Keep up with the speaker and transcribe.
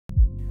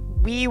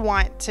we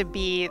want to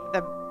be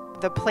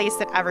the place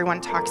that everyone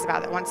talks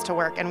about that wants to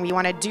work. And we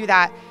want to do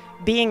that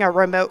being a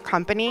remote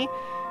company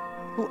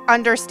who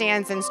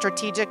understands and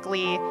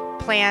strategically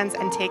plans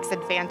and takes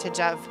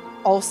advantage of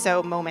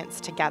also moments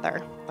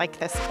together like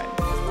this one.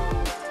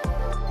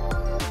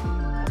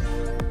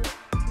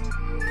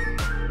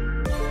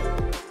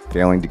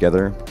 Failing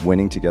together,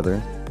 winning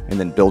together, and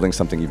then building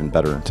something even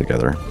better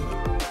together.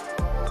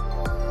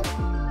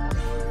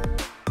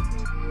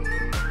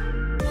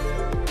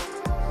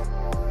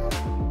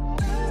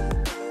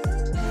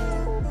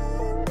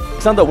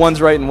 It's not that one's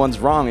right and one's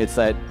wrong, it's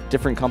that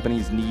different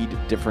companies need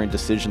different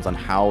decisions on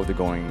how they're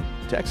going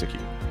to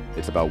execute.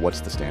 It's about what's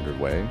the standard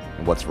way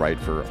and what's right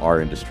for our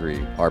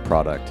industry, our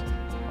product,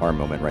 our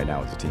moment right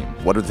now as a team.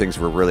 What are the things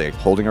we're really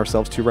holding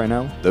ourselves to right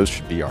now? Those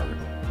should be our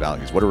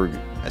values. What are we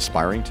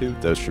aspiring to?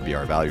 Those should be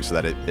our values so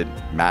that it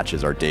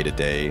matches our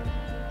day-to-day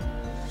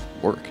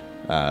work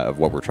of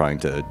what we're trying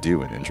to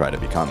do and try to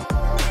become.